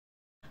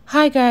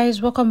Hi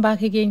guys, welcome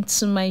back again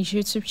to my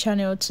YouTube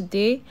channel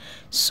today.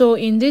 So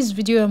in this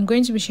video I'm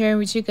going to be sharing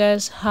with you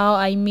guys how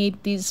I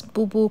made this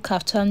Bubu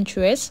Kaftan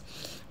dress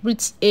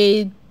with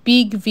a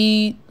big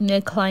V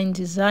neckline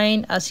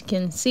design. As you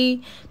can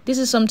see, this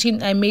is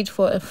something I made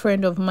for a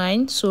friend of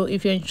mine. So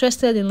if you're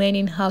interested in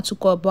learning how to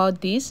go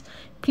about this,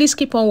 please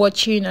keep on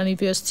watching, and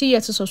if you're still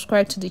yet to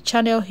subscribe to the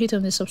channel, hit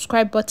on the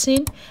subscribe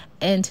button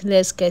and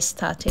let's get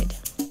started.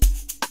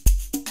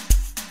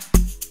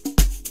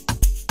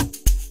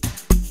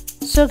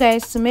 So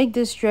guys, to make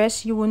this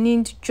dress you will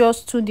need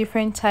just two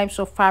different types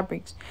of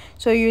fabrics.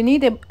 So you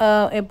need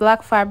a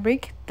black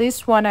fabric.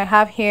 This one I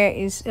have here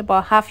is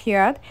about half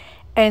yard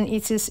and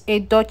it is a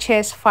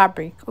Duchess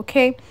fabric.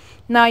 Okay,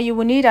 now you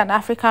will need an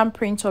African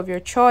print of your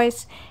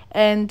choice,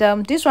 and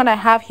this one I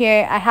have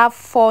here, I have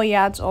 4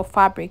 yards of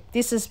fabric.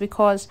 This is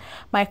because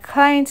my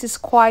client is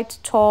quite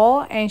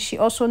tall and she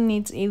also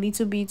needs a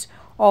little bit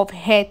of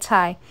hair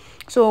tie.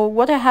 So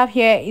what I have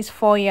here is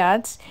 4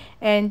 yards,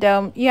 and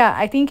yeah,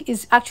 I think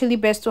it's actually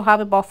best to have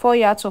about 4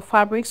 yards of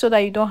fabric so that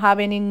you don't have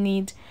any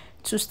need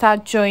to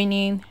start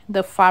joining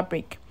the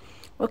fabric.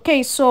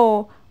 Okay,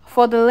 so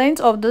for the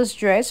length of this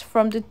dress,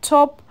 from the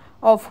top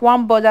of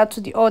one border to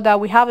the other,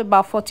 we have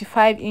about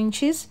 45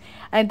 inches,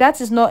 and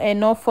that is not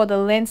enough for the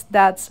length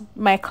that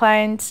my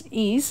client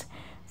is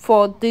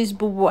for this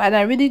bubu, and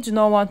I really do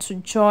not want to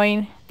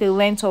join the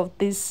length of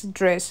this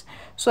dress.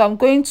 So I'm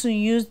going to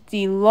use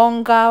the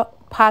longer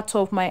part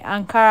of my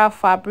Ankara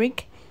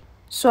fabric.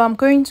 So I'm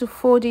going to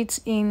fold it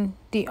in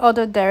the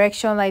other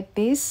direction like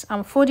this.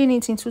 I'm folding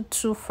it into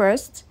 2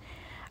 first.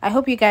 I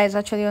hope you guys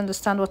actually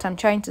understand what I'm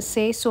trying to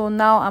say. So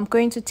now I'm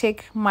going to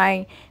take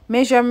my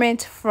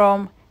measurement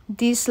from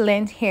this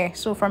length here.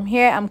 So from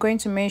here I'm going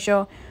to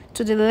measure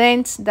to the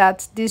length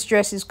that this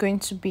dress is going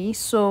to be.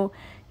 So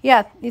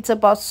yeah, it's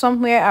about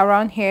somewhere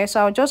around here.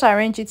 So I'll just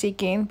arrange it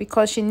again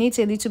because she needs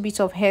a little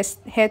bit of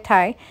hair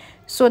tie,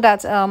 so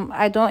that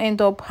I don't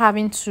end up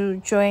having to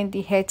join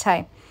the hair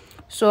tie.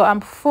 So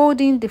I'm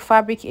folding the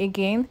fabric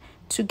again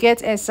to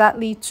get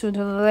exactly to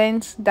the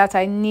length that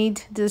I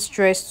need this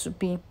dress to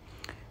be.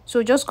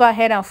 So just go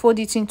ahead and fold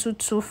it into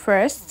 2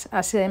 first,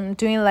 as I'm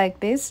doing like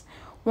this.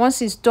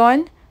 Once it's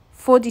done,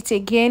 fold it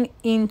again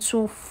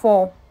into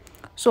 4.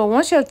 So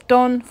once you're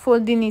done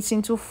folding it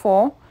into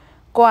 4,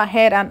 go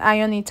ahead and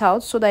iron it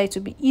out so that it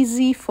will be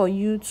easy for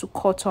you to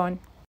cut on.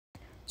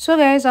 So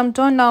guys, I'm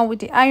done now with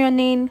the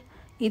ironing.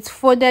 It's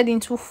folded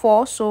into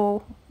 4,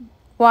 so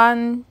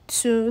 1,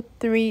 2,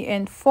 3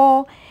 and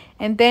 4,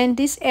 and then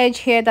this edge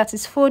here that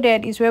is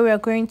folded is where we are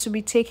going to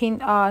be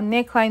taking our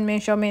neckline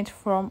measurement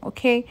from.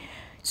 Okay,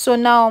 so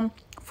now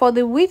for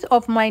the width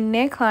of my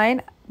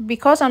neckline,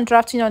 because I'm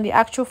drafting on the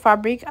actual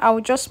fabric, I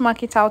will just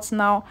mark it out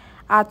now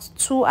at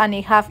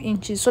 2.5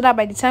 inches, so that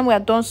by the time we are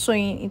done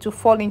sewing, it will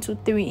fall into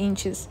 3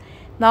 inches.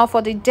 Now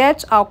for the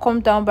depth, I'll come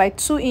down by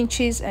 2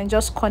 inches and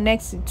just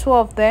connect the 2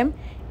 of them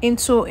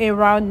into a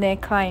round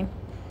neckline.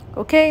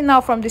 Okay,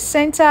 now from the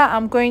center,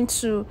 I'm going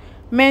to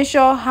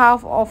measure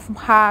half of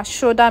her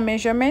shoulder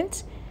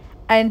measurement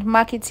and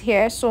mark it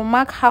here. So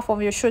mark half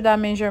of your shoulder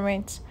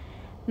measurement.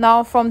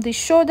 Now from the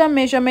shoulder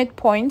measurement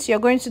point, you're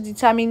going to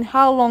determine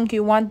how long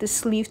you want the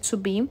sleeve to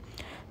be.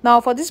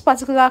 Now for this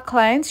particular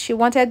client, she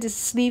wanted the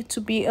sleeve to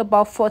be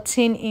about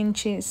 14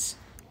 inches.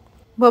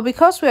 But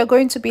because we are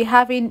going to be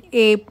having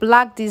a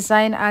black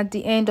design at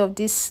the end of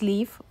this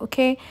sleeve,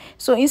 okay,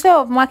 so instead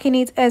of marking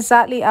it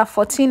exactly at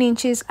 14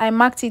 inches, I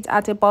marked it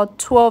at about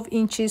 12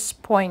 inches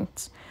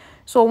point.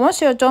 So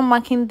once you're done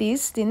marking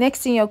this, the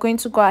next thing you're going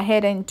to go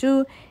ahead and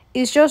do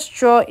is just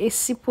draw a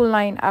simple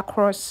line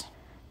across.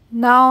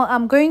 Now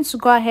I'm going to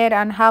go ahead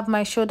and have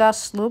my shoulder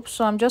slope,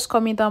 so I'm just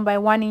coming down by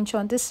 1 inch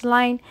on this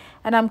line,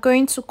 and I'm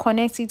going to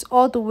connect it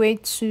all the way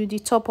to the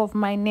top of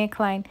my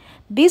neckline.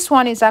 This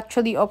one is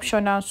actually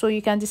optional, so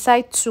you can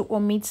decide to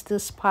omit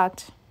this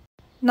part.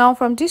 Now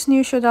from this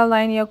new shoulder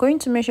line, you're going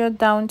to measure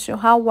down to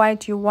how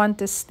wide you want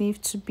the sleeve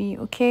to be.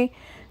 Okay,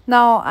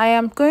 now I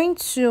am going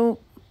to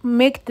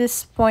make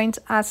this point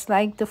as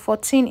like the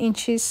 14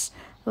 inches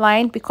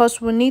line because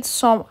we need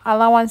some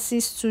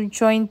allowances to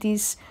join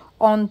this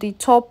on the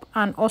top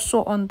and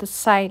also on the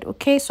side.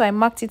 Okay, so I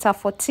marked it at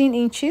 14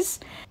 inches.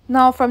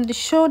 Now from the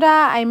shoulder,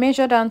 I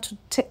measured down to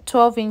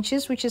 12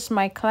 inches, which is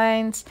my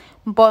client's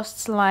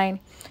bust line.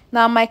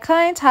 Now my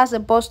client has a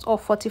bust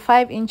of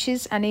 45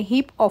 inches and a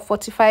hip of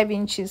 45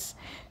 inches.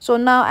 So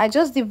now I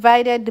just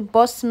divided the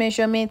bust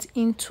measurement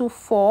into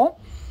 4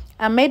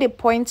 and made a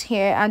point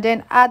here, and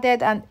then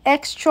added an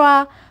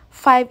extra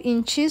 5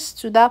 inches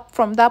to that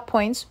from that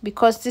point,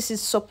 because this is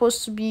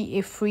supposed to be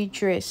a free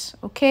dress.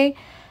 Okay,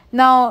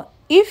 now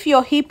if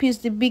your hip is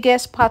the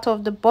biggest part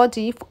of the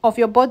body of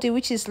your body,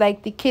 which is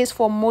like the case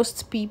for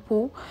most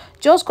people,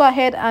 just go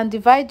ahead and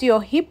divide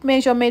your hip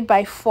measurement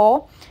by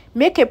 4,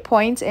 make a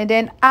point, and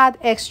then add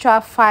extra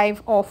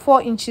 5 or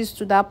 4 inches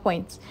to that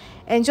point,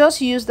 and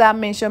just use that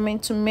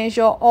measurement to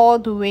measure all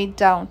the way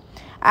down.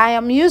 I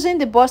am using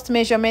the bust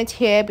measurement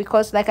here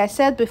because, like I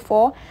said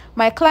before,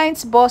 my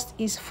client's bust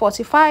is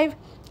 45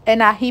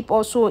 and her hip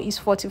also is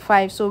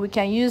 45, so we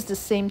can use the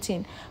same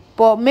thing.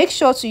 but make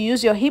sure to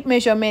use your hip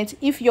measurement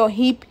if your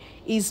hip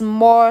is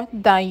more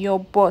than your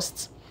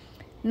bust.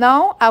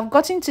 Now I've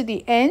gotten to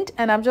the end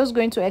and I'm just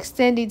going to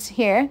extend it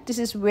here. This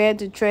is where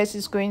the dress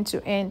is going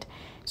to end.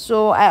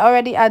 So I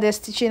already added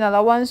stitching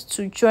allowance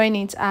to join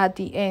it at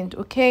the end.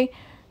 Okay,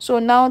 so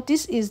now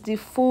this is the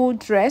full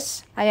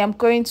dress. I am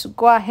going to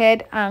go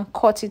ahead and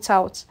cut it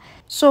out.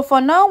 So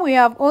for now, we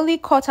have only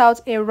cut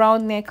out a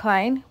round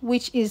neckline,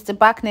 which is the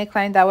back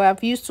neckline that we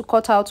have used to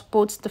cut out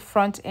both the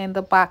front and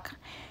the back.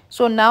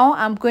 So now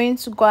I'm going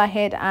to go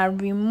ahead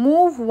and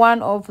remove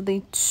one of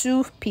the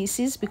two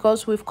pieces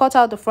because we've cut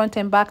out the front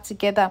and back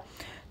together.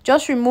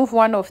 Just remove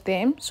one of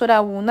them so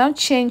that we'll now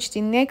change the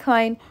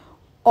neckline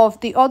of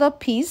the other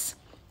piece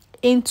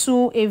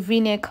into a V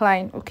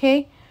neckline.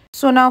 Okay,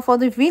 so now for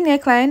the V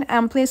neckline,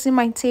 I'm placing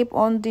my tape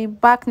on the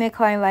back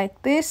neckline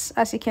like this,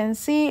 as you can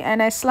see,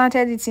 and I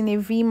slanted it in a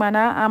V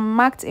manner and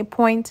marked a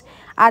point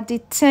at the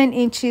 10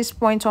 inches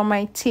point on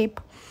my tape.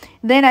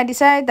 Then I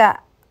decided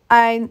that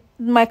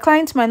my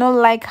client might not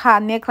like her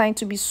neckline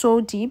to be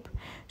so deep,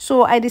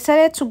 so I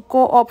decided to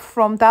go up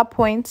from that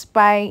point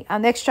by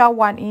an extra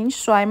 1 inch.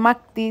 So I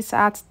marked this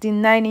at the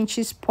 9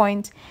 inches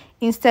point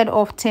instead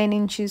of 10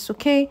 inches.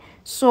 Okay,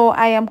 so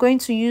I am going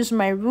to use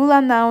my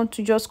ruler now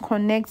to just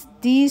connect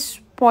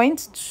these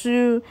points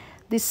to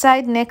the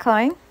side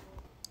neckline,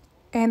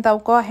 and I'll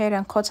go ahead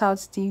and cut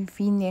out the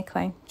V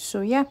neckline.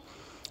 So yeah,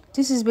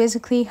 this is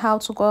basically how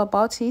to go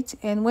about it,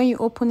 and when you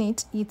open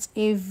it, it's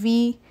a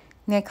V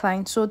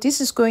neckline. So this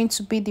is going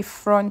to be the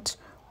front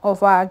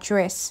of our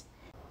dress.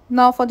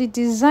 Now for the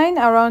design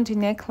around the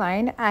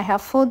neckline, I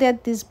have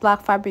folded this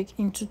black fabric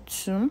into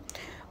two.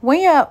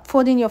 When you're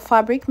folding your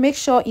fabric, make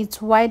sure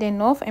it's wide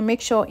enough and make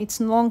sure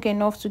it's long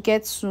enough to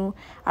get to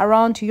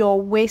around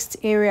your waist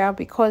area,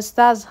 because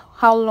that's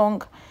how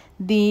long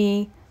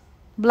the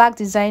black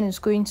design is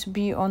going to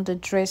be on the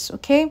dress.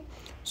 Okay,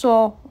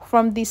 so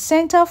from the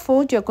center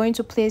fold, you're going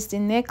to place the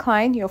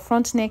neckline, your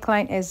front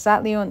neckline,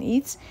 exactly on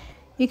it.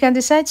 You can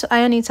decide to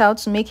iron it out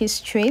to make it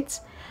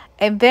straight,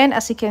 and then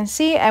as you can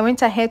see, I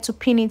went ahead to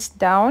pin it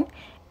down,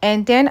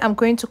 and then I'm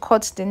going to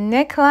cut the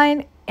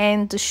neckline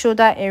and the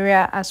shoulder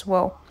area as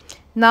well.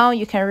 Now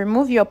you can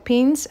remove your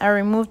pins and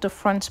remove the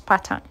front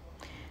pattern.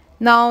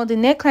 Now the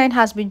neckline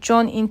has been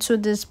drawn into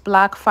this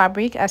black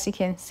fabric. As you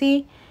can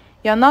see,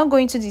 you're now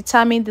going to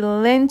determine the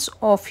length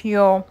of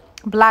your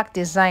black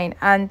design,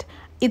 and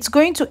it's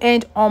going to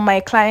end on my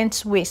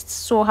client's waist.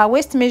 So her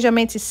waist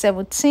measurement is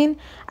 17.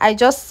 I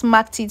just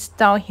marked it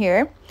down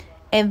here,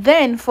 and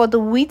then for the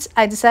width,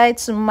 I decided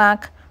to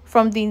mark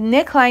from the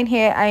neckline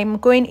here. I'm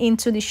going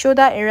into the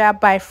shoulder area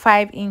by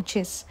 5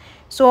 inches.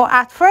 So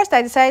at first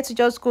I decided to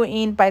just go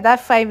in by that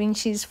 5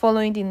 inches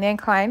following the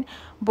neckline,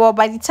 but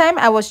by the time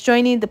I was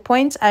joining the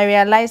points, I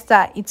realized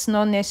that it's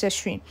not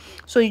necessary.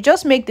 So you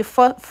just make the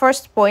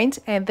first point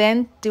and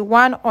then the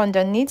one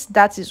underneath,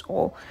 that is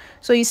all.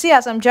 So you see,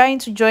 as I'm trying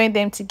to join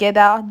them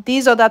together,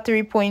 these other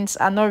 3 points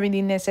are not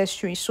really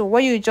necessary. So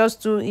what you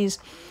just do is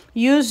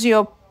use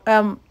your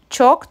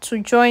chalk to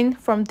join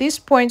from this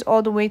point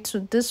all the way to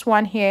this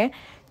one here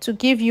to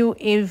give you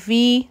a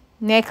V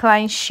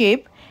neckline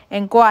shape,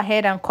 and go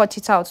ahead and cut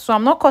it out. So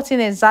I'm not cutting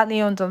exactly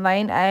on the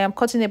line, I am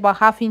cutting about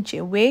 ½ inch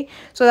away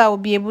so that I will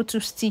be able to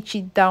stitch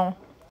it down.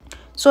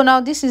 So now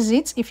this is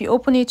it. If you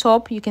open it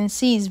up, you can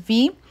see it's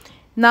V.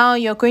 Now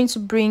you're going to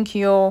bring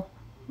your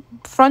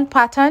front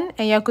pattern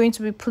and you're going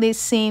to be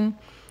placing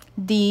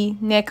the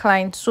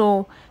neckline.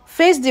 So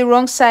face the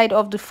wrong side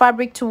of the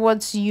fabric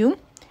towards you,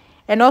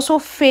 and also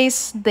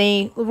face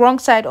the wrong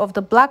side of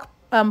the black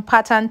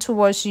pattern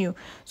towards you.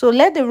 So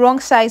let the wrong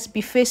sides be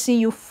facing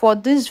you for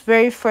this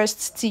very first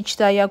stitch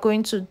that you're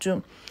going to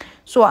do.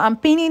 So I'm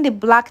pinning the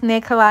black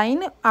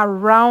neckline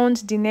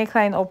around the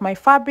neckline of my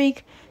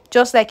fabric,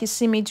 just like you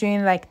see me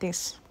doing like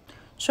this.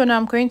 So now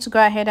I'm going to go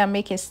ahead and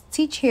make a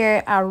stitch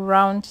here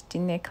around the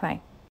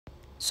neckline.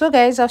 So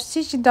guys, I've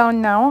stitched it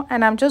down now,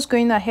 and I'm just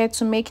going ahead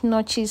to make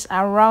notches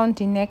around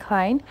the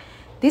neckline.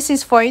 This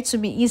is for it to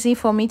be easy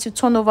for me to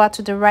turn over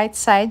to the right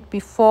side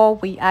before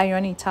we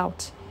iron it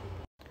out.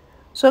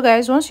 So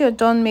guys, once you're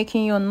done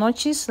making your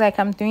notches like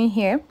I'm doing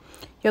here,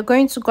 you're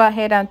going to go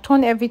ahead and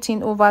turn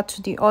everything over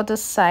to the other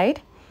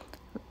side,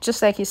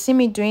 just like you see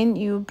me doing.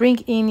 You bring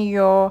in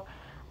your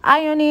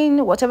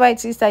ironing, whatever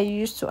it is that you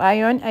use to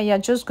iron, and you're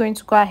just going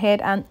to go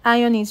ahead and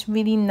iron it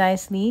really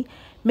nicely.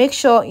 Make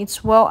sure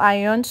it's well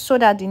ironed so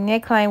that the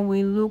neckline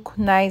will look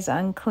nice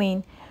and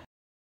clean.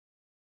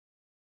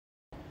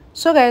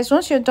 So guys,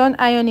 once you're done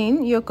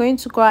ironing, you're going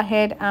to go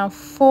ahead and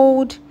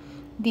fold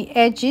the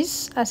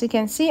edges. As you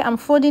can see, I'm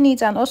folding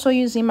it and also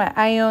using my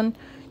iron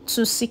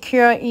to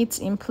secure it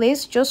in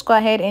place. Just go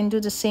ahead and do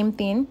the same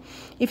thing.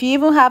 If you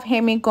even have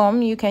hemi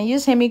gum, you can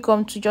use hemi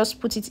gum to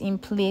just put it in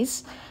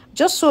place,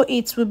 just so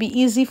it will be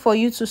easy for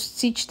you to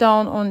stitch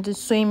down on the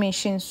sewing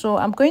machine. So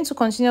I'm going to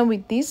continue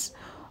with this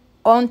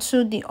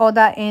onto the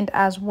other end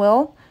as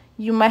well.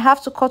 You might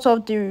have to cut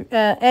off the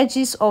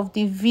edges of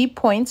the V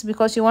points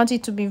because you want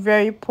it to be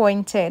very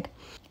pointed.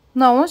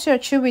 Now once you're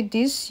through with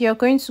this, you're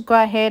going to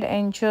go ahead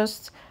and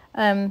just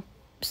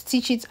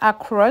stitch it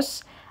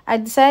across. I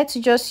decided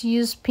to just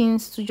use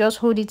pins to just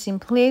hold it in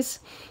place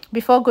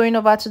before going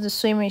over to the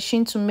sewing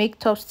machine to make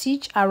top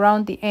stitch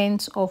around the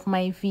ends of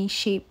my V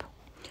shape.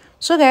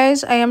 So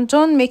guys, I am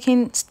done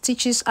making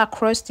stitches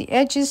across the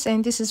edges,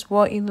 and this is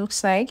what it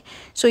looks like.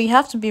 So you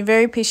have to be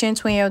very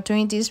patient when you're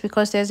doing this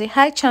because there's a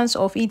high chance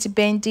of it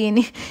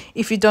bending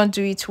if you don't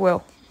do it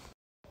well.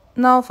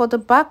 Now for the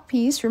back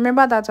piece,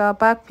 remember that our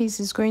back piece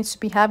is going to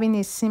be having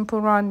a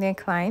simple round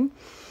neckline.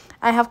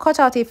 I have cut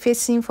out a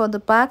facing for the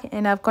back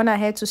and I've gone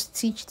ahead to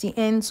stitch the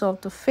ends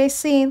of the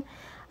facing.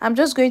 I'm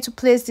just going to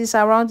place this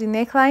around the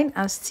neckline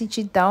and stitch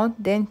it down,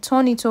 then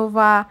turn it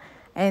over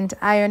and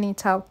iron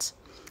it out.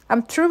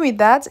 I'm through with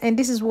that, and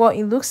this is what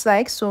it looks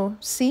like. So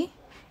see,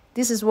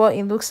 this is what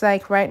it looks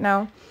like right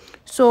now.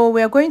 So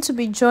we're going to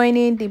be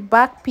joining the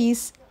back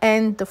piece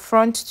and the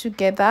front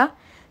together.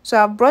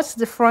 So I've brought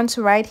the front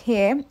right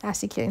here,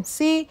 as you can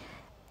see,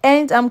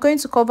 and I'm going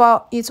to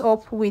cover it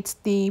up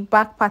with the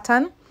back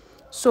pattern.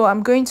 So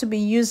I'm going to be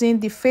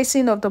using the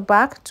facing of the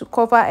back to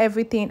cover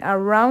everything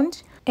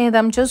around, and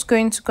I'm just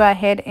going to go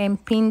ahead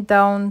and pin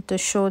down the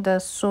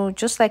shoulders. So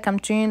just like I'm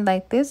doing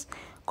like this,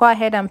 go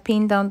ahead and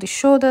pin down the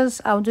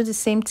shoulders. I'll do the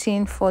same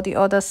thing for the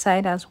other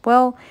side as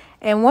well.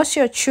 And once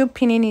you're through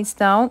pinning it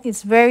down,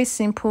 it's very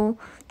simple.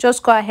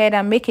 Just go ahead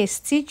and make a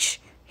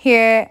stitch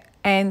here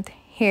and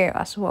here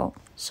as well.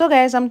 So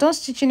guys, I'm done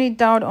stitching it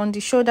down on the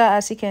shoulder,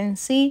 as you can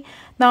see.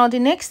 Now the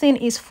next thing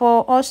is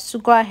for us to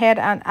go ahead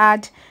and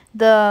add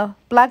the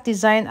black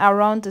design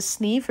around the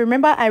sleeve.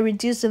 Remember, I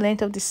reduced the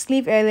length of the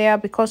sleeve earlier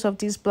because of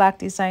this black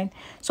design.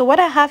 So what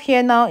I have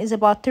here now is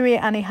about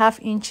 3.5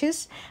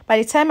 inches. By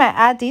the time I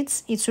add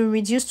it, it will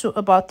reduce to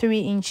about 3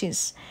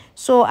 inches.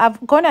 So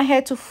I've gone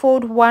ahead to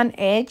fold one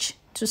edge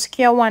to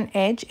secure one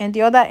edge, and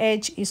the other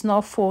edge is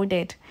not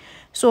folded.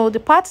 So the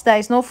part that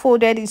is not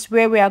folded is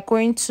where we are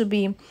going to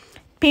be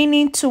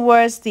pinning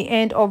towards the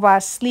end of our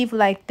sleeve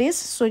like this.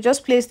 So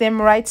just place them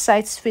right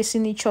sides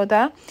facing each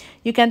other.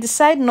 You can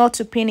decide not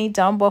to pin it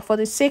down, but for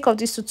the sake of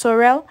this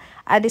tutorial,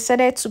 I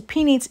decided to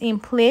pin it in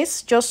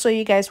place just so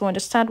you guys will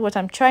understand what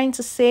I'm trying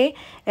to say,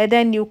 and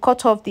then you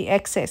cut off the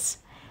excess.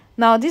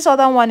 Now this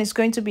other one is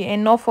going to be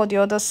enough for the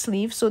other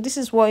sleeve. So this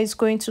is what it's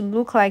going to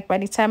look like by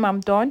the time I'm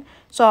done.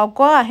 So I'll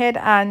go ahead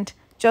and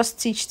just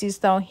stitch this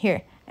down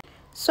here.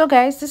 So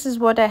guys, this is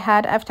what I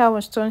had after I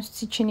was done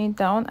stitching it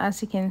down,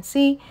 as you can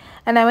see,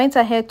 and I went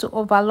ahead to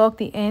overlock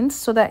the ends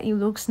so that it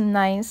looks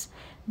nice.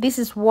 This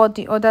is what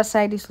the other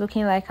side is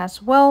looking like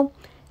as well.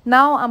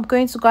 Now I'm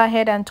going to go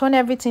ahead and turn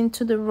everything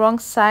to the wrong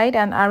side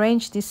and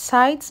arrange the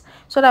sides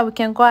so that we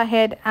can go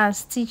ahead and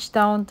stitch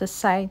down the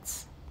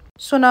sides.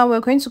 So now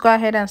we're going to go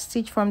ahead and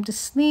stitch from the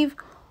sleeve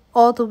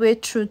all the way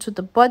through to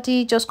the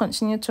body. Just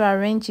continue to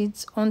arrange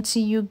it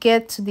until you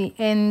get to the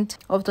end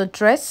of the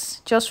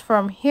dress, just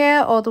from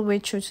here all the way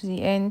through to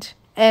the end.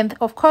 And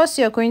of course,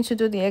 you're going to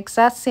do the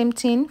exact same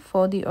thing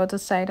for the other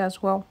side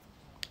as well.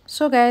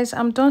 So guys,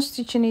 I'm done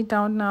stitching it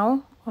down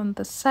now on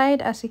the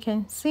side, as you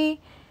can see,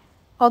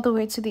 all the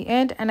way to the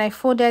end, and I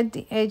folded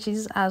the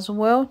edges as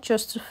well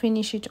just to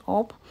finish it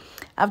up.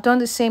 I've done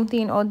the same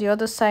thing on the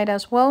other side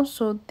as well.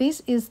 So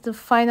this is the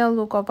final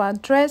look of our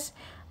dress.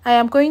 I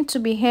am going to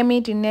be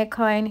hemming the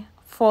neckline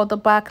for the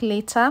back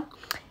later,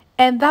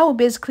 and that will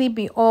basically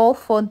be all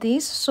for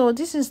this. So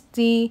this is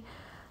the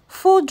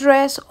full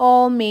dress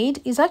all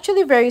made. It's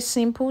actually very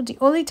simple. The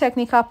only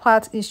technical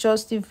part is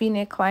just the V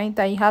neckline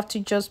that you have to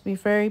just be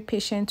very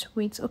patient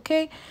with.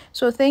 Okay,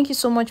 so thank you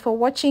so much for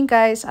watching,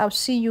 guys. I'll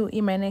see you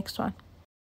in my next one.